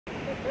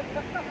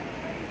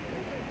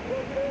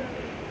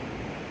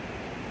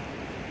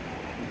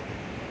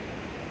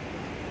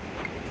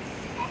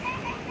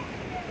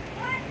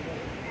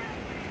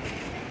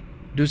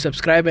Do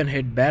subscribe and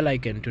hit bell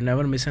icon to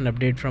never miss an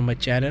update from my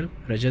channel,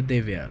 Rajat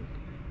Devyal.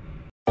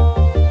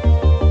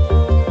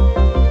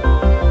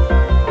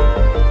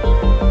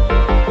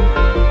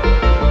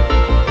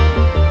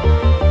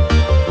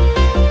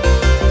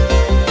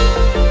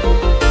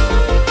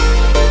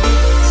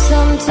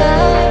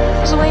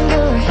 Sometimes when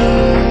you're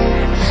here,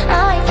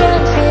 I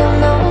can feel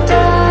no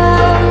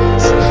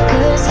doubt,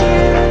 'cause you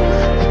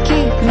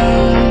keep me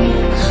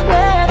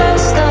where the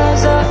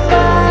stars are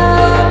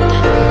found.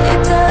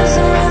 It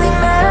doesn't really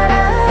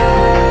matter,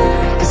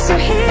 'cause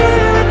you're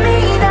here with me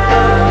now.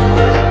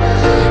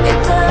 It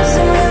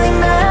doesn't really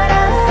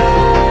matter.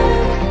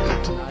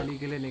 Manali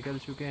के लिए निकल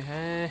चुके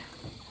हैं।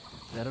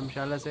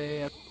 धर्मशाला से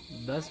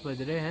 10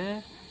 बज रहे हैं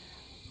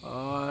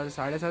और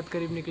 7:30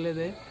 करीब निकले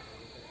थे।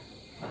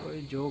 कोई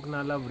जोक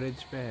नाला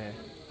ब्रिज पे है,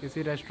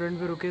 किसी रेस्टोरेंट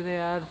पे रुके थे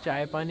यार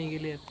चाय पानी के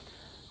लिए।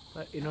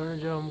 पर इन्होंने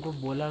जो हमको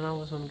बोला ना,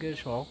 वो सुन के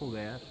शौक हो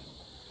गया यार।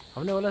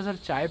 हमने बोला सर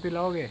चाय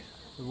पिलाओगे,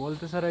 तो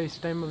बोलते सर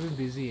इस टाइम अभी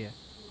बिजी है।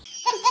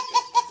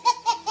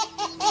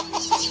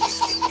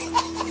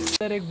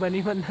 सर एक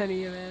बनी बंदा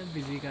नहीं है, मैं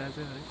बिजी कहाँ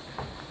से भाई।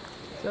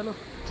 चलो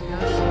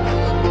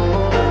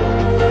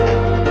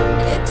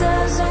It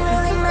doesn't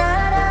really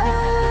matter,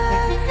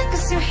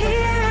 'cause you're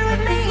here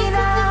with me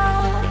now.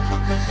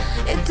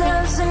 It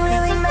doesn't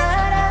really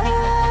matter,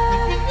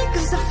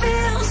 'cause I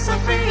feel so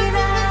free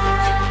now.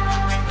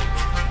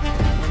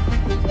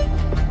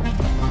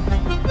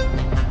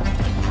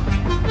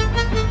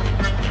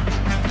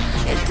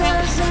 It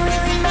doesn't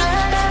really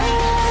matter.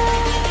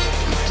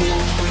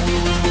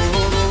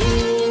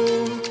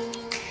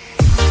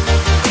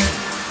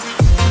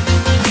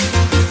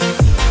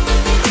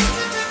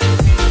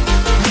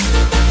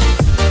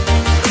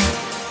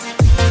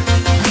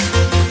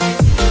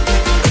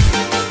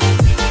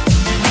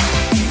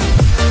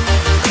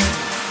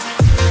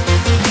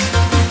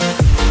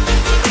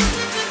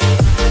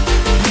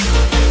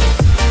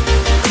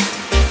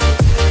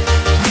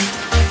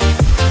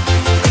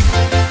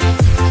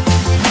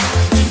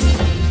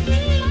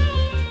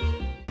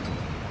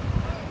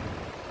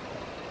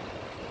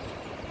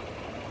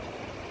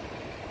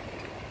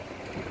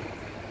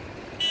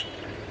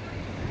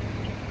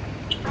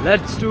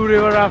 Let's do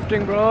river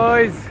rafting,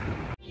 boys.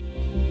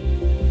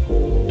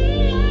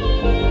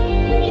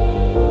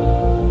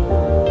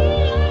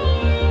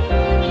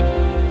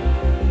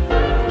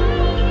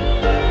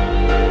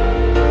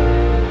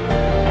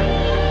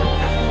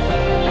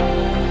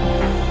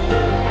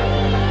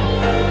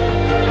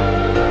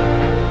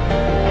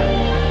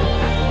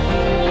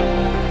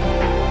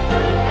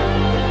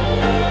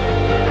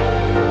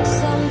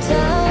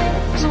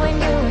 Sometimes when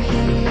you're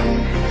here,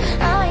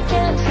 I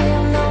can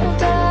feel no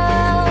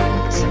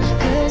doubt,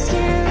 'cause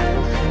you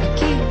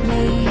keep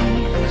me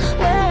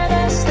where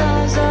the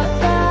stars are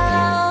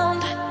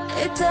found.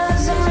 It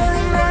doesn't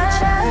really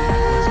matter,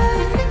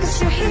 'cause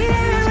you're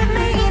here with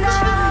me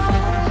now.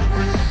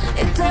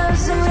 It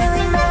doesn't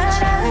really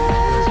matter,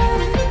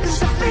 'cause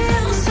I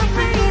feel so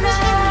free now.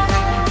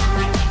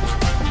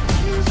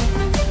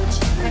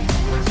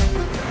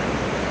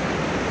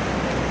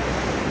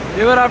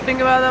 River rafting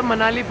के बाद अब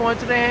मनाली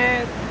पहुंच रहे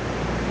हैं।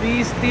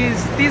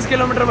 30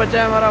 kilometre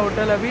बचा है हमारा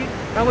hotel अभी।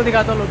 मैं आपको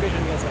दिखाता हूँ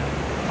लोकेशन कैसा है।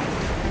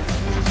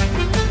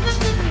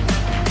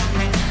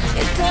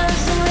 It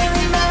doesn't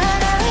really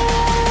matter.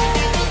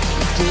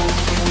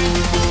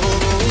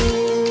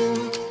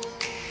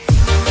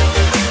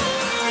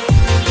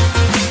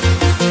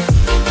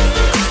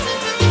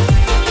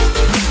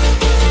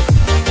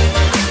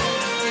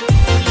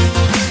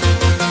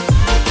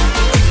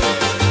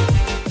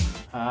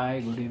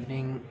 Hi good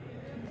evening.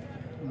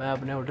 मैं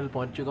अपने होटल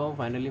पहुंच चुका हूँ।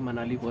 फाइनली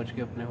मनाली पहुंच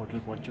के अपने होटल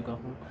पहुंच चुका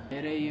हूँ।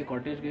 मेरे ये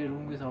कॉटेज के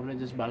रूम के सामने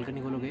जिस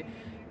बालकनी खोलोगे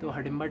तो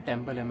हडिम्बा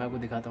टेम्पल है। मैं आपको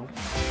दिखाता हूँ।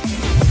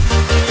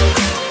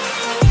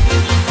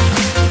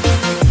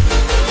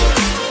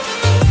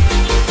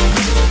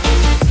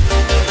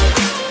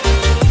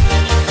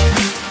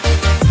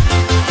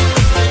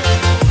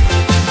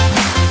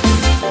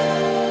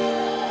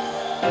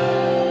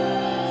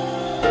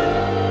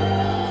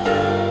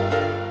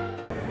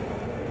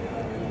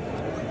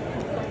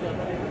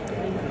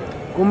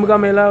 कुंभ का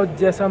मेला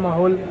जैसा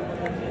माहौल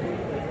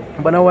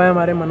बना हुआ है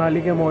हमारे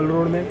मनाली के मॉल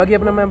रोड में। बाकी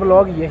अपना मैं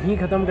ब्लॉग यहीं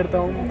ख़त्म करता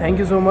हूँ। Thank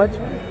you so much.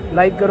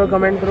 Like करो,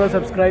 कमेंट करो,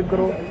 सब्सक्राइब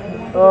करो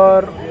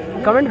और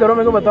कमेंट करो।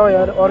 मेरे को बताओ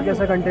यार और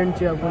कैसा कंटेंट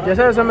चाहिए आपको।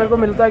 जैसा जैसा मेरे को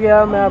मिलता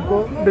गया मैं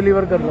आपको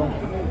डिलीवर कर रहा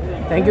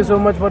हूँ। Thank you so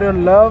much for your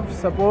love,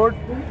 support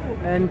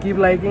and keep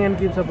liking and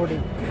keep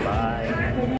supporting. Bye.